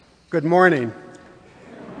Good morning.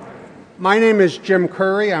 My name is Jim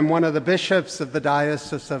Curry. I'm one of the bishops of the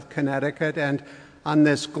Diocese of Connecticut, and on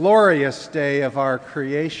this glorious day of our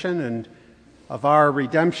creation and of our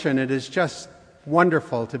redemption, it is just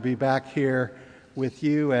wonderful to be back here with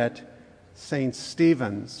you at St.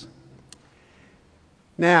 Stephen's.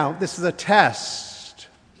 Now, this is a test.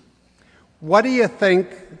 What do you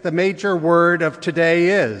think the major word of today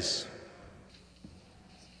is?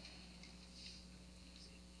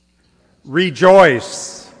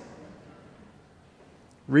 Rejoice.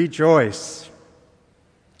 Rejoice.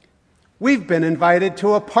 We've been invited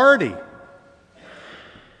to a party.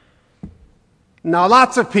 Now,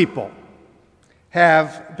 lots of people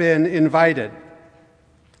have been invited.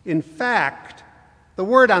 In fact, the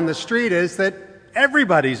word on the street is that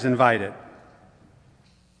everybody's invited.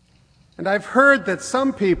 And I've heard that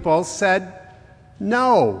some people said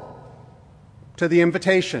no to the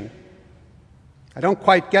invitation. I don't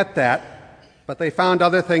quite get that, but they found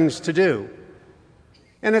other things to do.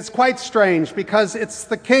 And it's quite strange because it's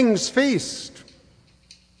the King's feast,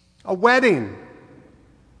 a wedding,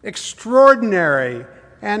 extraordinary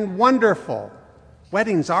and wonderful.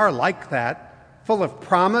 Weddings are like that, full of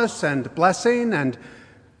promise and blessing and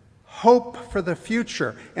hope for the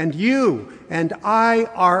future. And you and I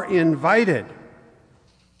are invited.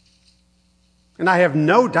 And I have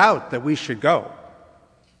no doubt that we should go.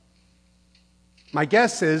 My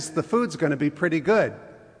guess is the food's going to be pretty good.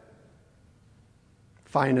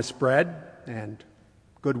 Finest bread and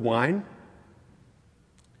good wine.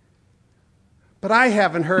 But I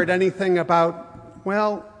haven't heard anything about,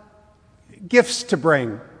 gifts to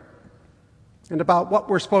bring and about what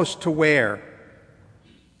we're supposed to wear.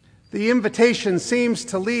 The invitation seems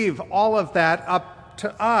to leave all of that up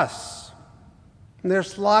to us. And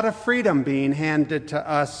there's a lot of freedom being handed to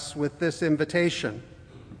us with this invitation.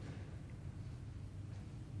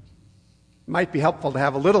 Might be helpful to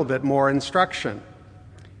have a little bit more instruction.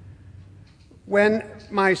 When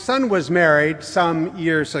my son was married some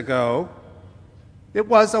years ago, it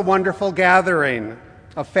was a wonderful gathering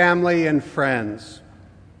of family and friends.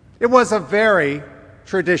 It was a very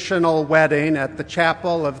traditional wedding at the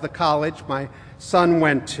chapel of the college my son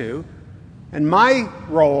went to, and my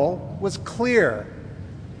role was clear.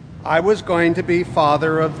 I was going to be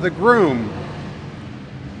father of the groom.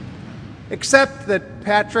 Except that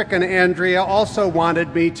Patrick and Andrea also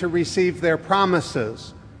wanted me to receive their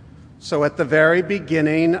promises. So at the very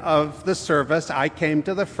beginning of the service, I came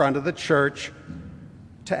to the front of the church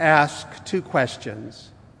to ask two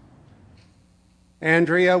questions.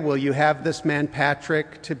 Andrea, will you have this man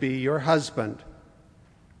Patrick to be your husband?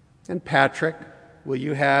 And Patrick, will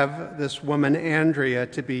you have this woman Andrea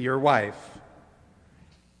to be your wife?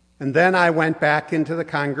 And then I went back into the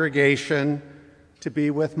congregation to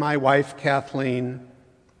be with my wife, Kathleen,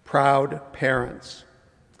 proud parents.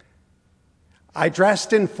 I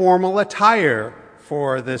dressed in formal attire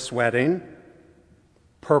for this wedding,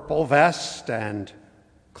 purple vest and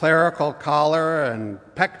clerical collar and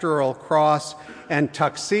pectoral cross and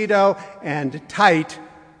tuxedo and tight,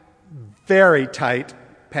 very tight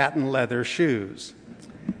patent leather shoes.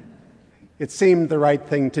 It seemed the right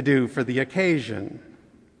thing to do for the occasion.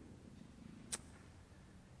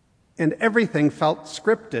 And everything felt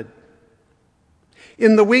scripted.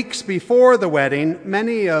 In the weeks before the wedding,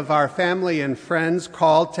 many of our family and friends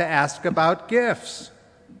called to ask about gifts.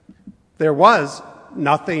 There was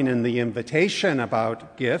nothing in the invitation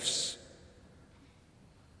about gifts,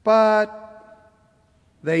 but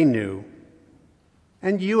they knew.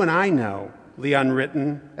 And you and I know the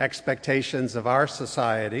unwritten expectations of our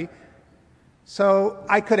society. So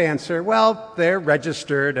I could answer, they're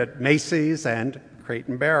registered at Macy's and Crate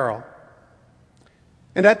and Barrel.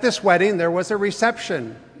 And at this wedding, there was a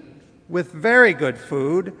reception with very good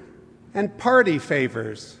food and party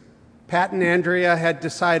favors. Pat and Andrea had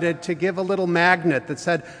decided to give a little magnet that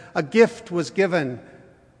said a gift was given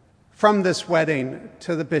from this wedding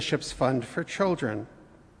to the Bishop's Fund for Children.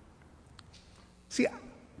 See,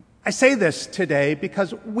 I say this today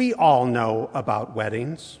because we all know about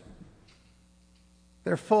weddings.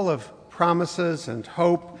 They're full of promises and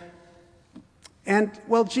hope. And,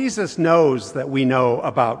 Jesus knows that we know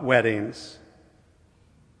about weddings.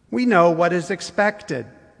 We know what is expected.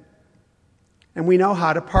 And we know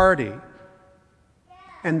how to party.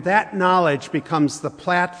 And that knowledge becomes the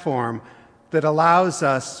platform that allows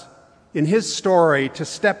us, in His story, to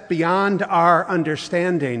step beyond our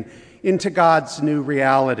understanding into God's new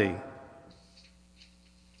reality.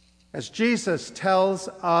 As Jesus tells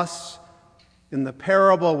us in the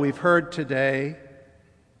parable we've heard today,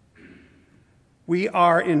 we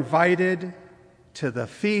are invited to the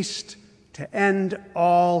feast, to to end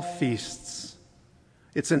all feasts.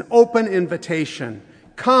 It's an open invitation.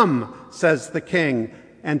 Come, says the King,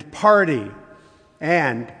 and party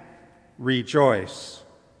and rejoice.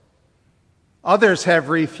 Others have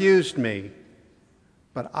refused me,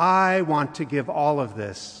 but I want to give all of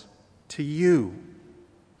this to you.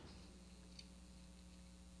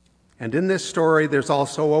 And in this story, there's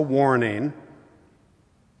also a warning,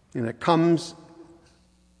 and it comes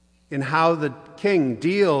in how the king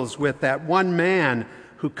deals with that one man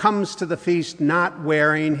who comes to the feast not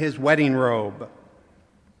wearing his wedding robe.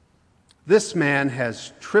 This man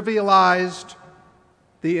has trivialized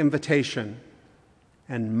the invitation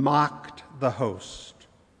and mocked the host.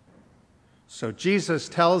 So Jesus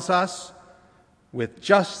tells us, with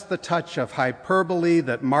just the touch of hyperbole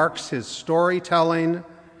that marks his storytelling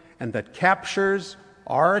and that captures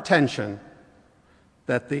our attention,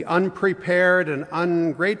 that the unprepared and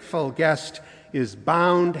ungrateful guest is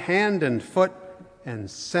bound hand and foot and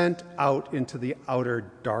sent out into the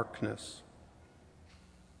outer darkness.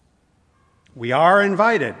 We are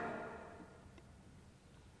invited,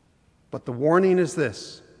 but the warning is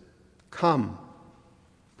this: come,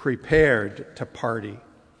 prepared to party.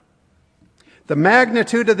 The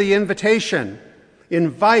magnitude of the invitation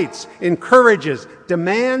invites, encourages,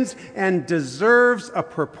 demands, and deserves a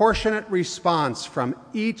proportionate response from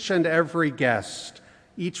each and every guest,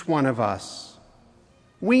 each one of us.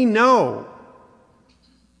 We know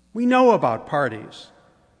about parties,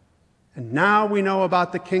 and now we know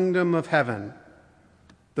about the kingdom of heaven,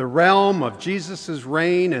 the realm of Jesus'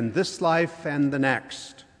 reign in this life and the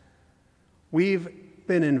next. We've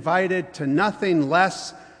been invited to nothing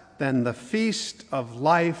less than the feast of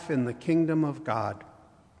life in the kingdom of God.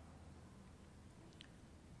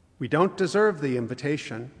 We don't deserve the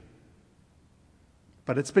invitation,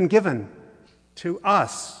 but it's been given to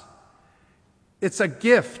us. It's a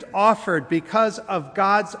gift offered because of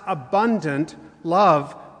God's abundant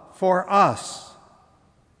love for us.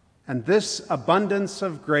 And this abundance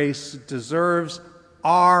of grace deserves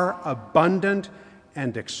our abundant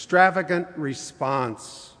and extravagant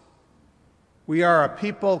response. We are a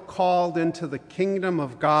people called into the kingdom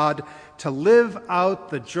of God to live out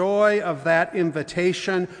the joy of that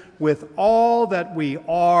invitation with all that we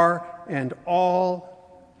are and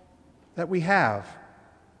all that we have.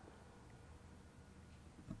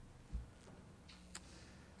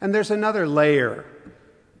 And there's another layer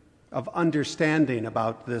of understanding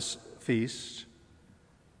about this feast,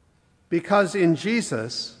 because in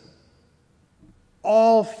Jesus,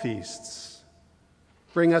 all feasts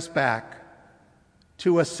bring us back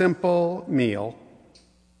to a simple meal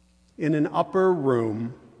in an upper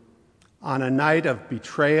room on a night of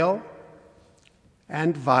betrayal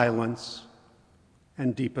and violence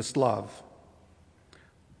and deepest love.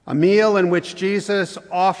 A meal in which Jesus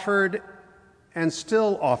offered and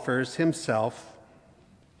still offers himself,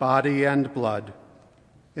 body and blood,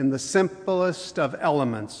 in the simplest of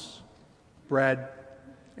elements, bread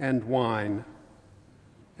and wine,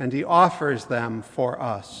 and he offers them for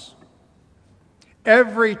us.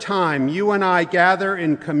 Every time you and I gather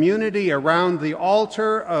in community around the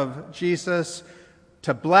altar of Jesus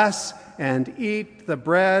to bless and eat the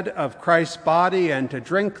bread of Christ's body and to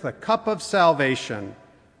drink the cup of salvation,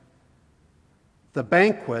 the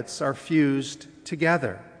banquets are fused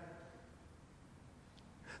together.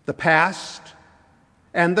 The past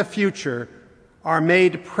and the future are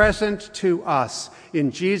made present to us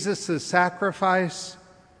in Jesus' sacrifice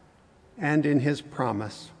and in his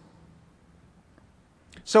promise.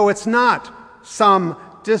 So it's not some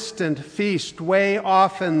distant feast way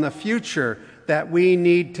off in the future that we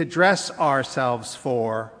need to dress ourselves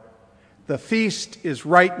for. The feast is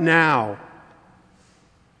right now.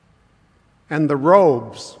 And the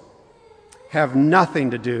robes have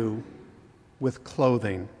nothing to do with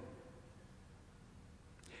clothing.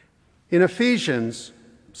 In Ephesians,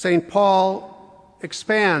 St. Paul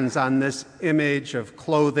expands on this image of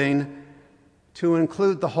clothing to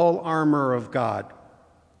include the whole armor of God.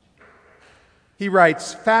 He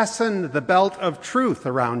writes, "Fasten the belt of truth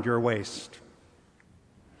around your waist,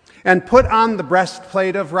 and put on the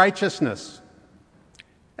breastplate of righteousness.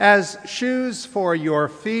 As shoes for your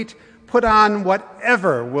feet, put on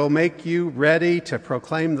whatever will make you ready to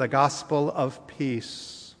proclaim the gospel of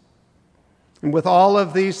peace. And with all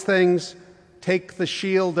of these things, take the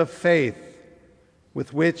shield of faith,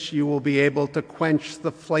 with which you will be able to quench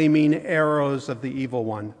the flaming arrows of the evil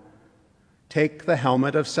one. Take the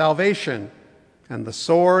helmet of salvation and the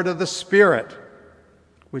sword of the Spirit,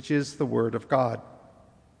 which is the Word of God."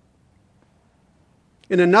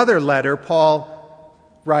 In another letter, Paul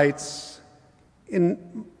writes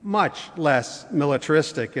in much less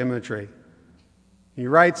militaristic imagery, He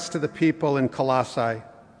writes to the people in Colossae,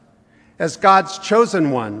 as God's chosen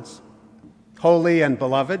ones, holy and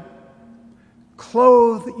beloved,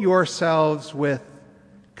 clothe yourselves with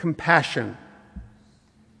compassion,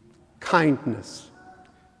 kindness,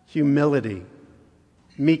 humility,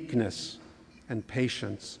 meekness, and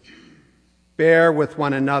patience. Bear with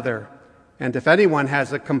one another, and if anyone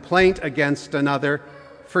has a complaint against another,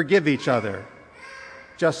 forgive each other,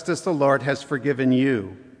 just as the Lord has forgiven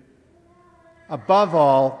you. Above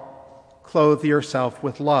all, clothe yourself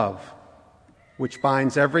with love, which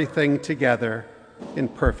binds everything together in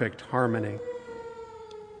perfect harmony.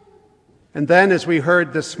 And then, as we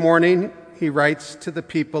heard this morning, he writes to the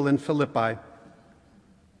people in Philippi,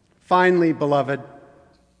 finally, beloved,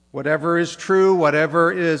 whatever is true, whatever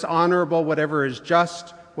is honorable, whatever is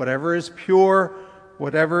just, whatever is pure,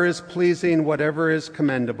 whatever is pleasing, whatever is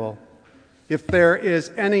commendable, if there is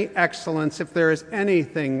any excellence, if there is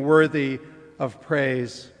anything worthy of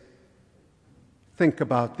praise, think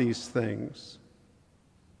about these things.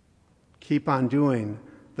 Keep on doing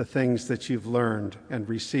the things that you've learned and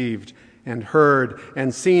received and heard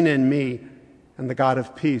and seen in me, and the God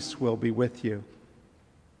of peace will be with you.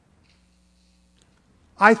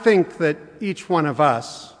 I think that each one of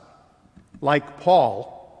us, like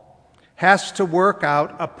Paul, has to work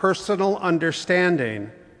out a personal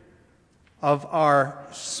understanding of our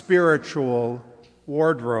spiritual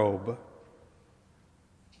wardrobe,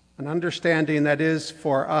 an understanding that is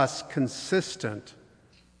for us consistent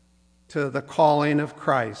to the calling of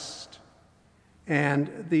Christ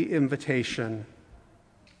and the invitation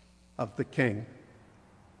of the King.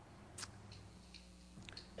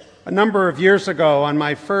 A number of years ago, on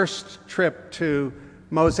my first trip to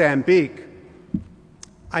Mozambique,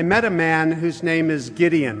 I met a man whose name is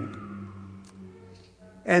Gideon.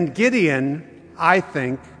 And Gideon, I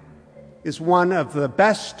think, is one of the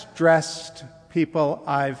best-dressed people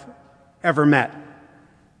I've ever met.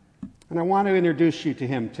 And I want to introduce you to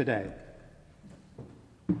him today.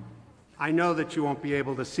 I know that you won't be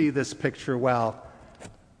able to see this picture well,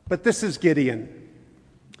 but this is Gideon.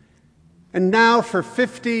 And now for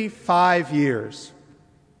 55 years,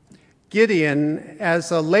 Gideon,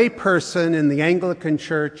 as a layperson in the Anglican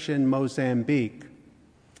Church in Mozambique,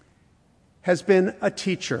 has been a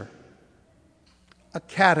teacher, a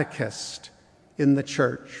catechist in the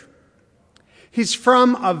church. He's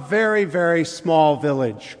from a very, very small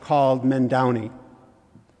village called Mendauni.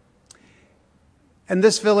 And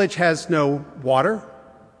this village has no water.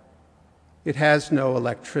 It has no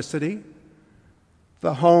electricity.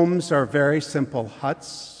 The homes are very simple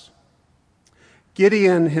huts.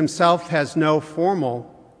 Gideon himself has no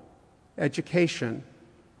formal education.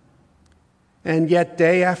 And yet,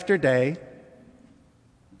 day after day,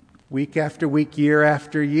 week after week, year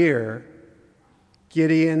after year,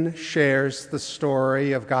 Gideon shares the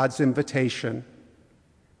story of God's invitation.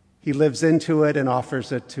 He lives into it and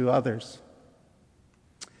offers it to others.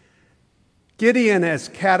 Gideon, as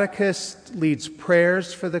catechist, leads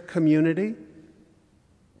prayers for the community.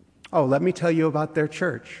 Oh, let me tell you about their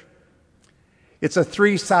church. It's a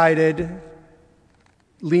three-sided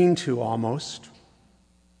lean-to almost,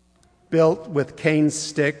 built with cane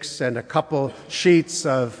sticks and a couple sheets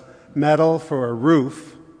of metal for a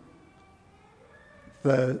roof.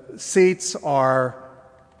 The seats are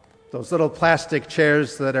those little plastic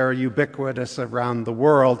chairs that are ubiquitous around the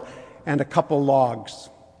world, and a couple logs,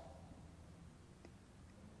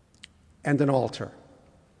 and an altar.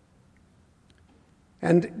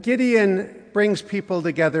 And Gideon brings people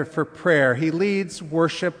together for prayer. He leads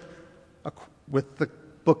worship with the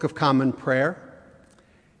Book of Common Prayer.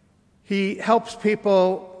 He helps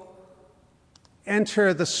people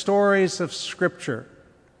enter the stories of Scripture.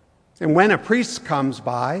 And when a priest comes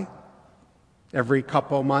by, every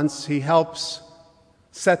couple months, he helps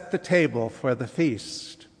set the table for the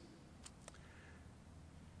feast.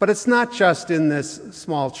 But it's not just in this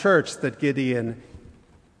small church that Gideon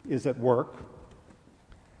is at work.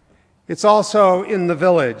 It's also in the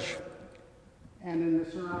village and in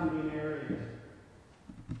the surrounding areas.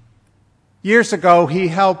 Years ago, he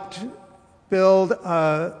helped build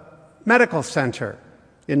a medical center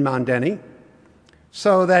in Mondeni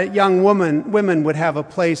so that young women would have a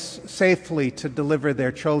place safely to deliver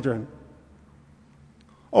their children.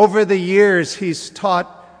 Over the years, he's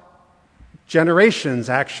taught generations,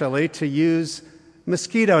 actually, to use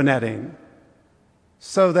mosquito netting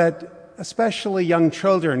so that especially young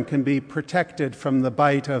children can be protected from the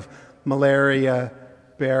bite of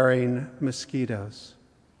malaria-bearing mosquitoes.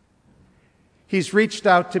 He's reached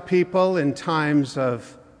out to people in times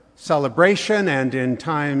of celebration and in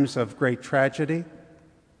times of great tragedy.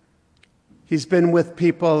 He's been with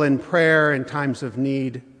people in prayer in times of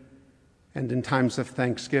need and in times of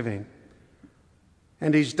thanksgiving.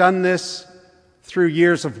 And he's done this through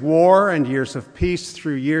years of war and years of peace,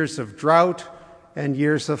 through years of drought and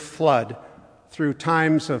years of flood, through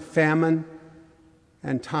times of famine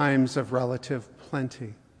and times of relative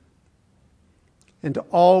plenty. And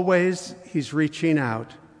always he's reaching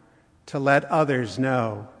out to let others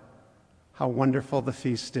know how wonderful the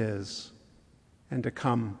feast is and to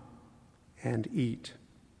come and eat.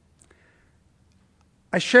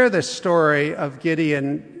 I share this story of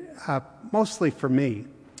Gideon mostly for me.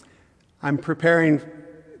 I'm preparing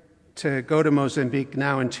to go to Mozambique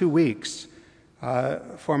now in 2 weeks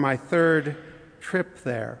for my third trip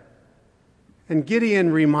there. And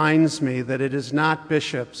Gideon reminds me that it is not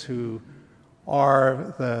bishops who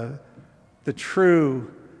are the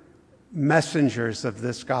true messengers of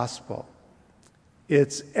this gospel.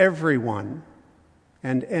 It's everyone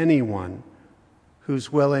and anyone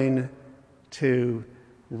who's willing to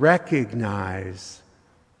recognize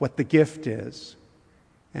what the gift is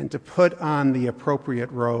and to put on the appropriate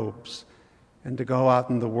robes and to go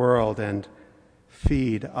out in the world and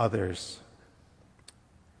feed others.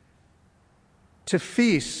 To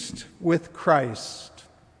feast with Christ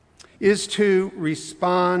is to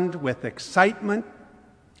respond with excitement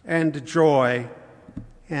and joy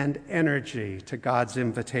and energy to God's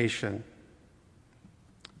invitation.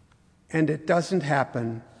 And it doesn't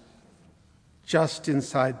happen just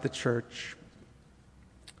inside the church.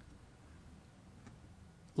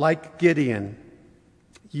 Like Gideon,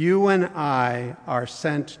 you and I are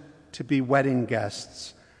sent to be wedding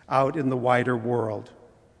guests out in the wider world,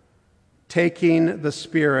 taking the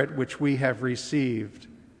Spirit which we have received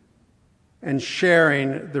and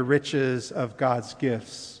sharing the riches of God's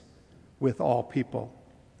gifts with all people.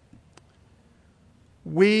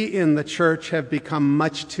 We in the church have become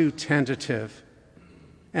much too tentative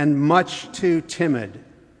and much too timid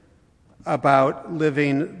about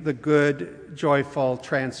living the good, joyful,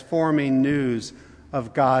 transforming news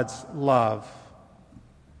of God's love.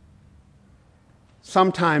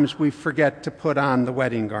 Sometimes we forget to put on the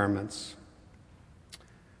wedding garments.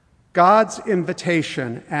 God's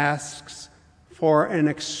invitation asks for an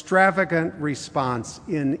extravagant response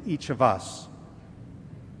in each of us.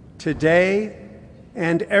 Today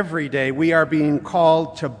and every day, we are being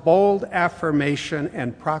called to bold affirmation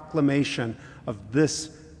and proclamation of this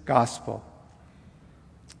gospel.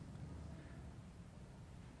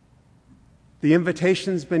 The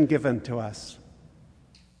invitation's been given to us.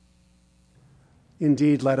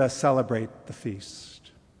 Indeed, let us celebrate the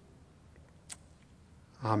feast.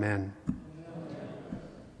 Amen.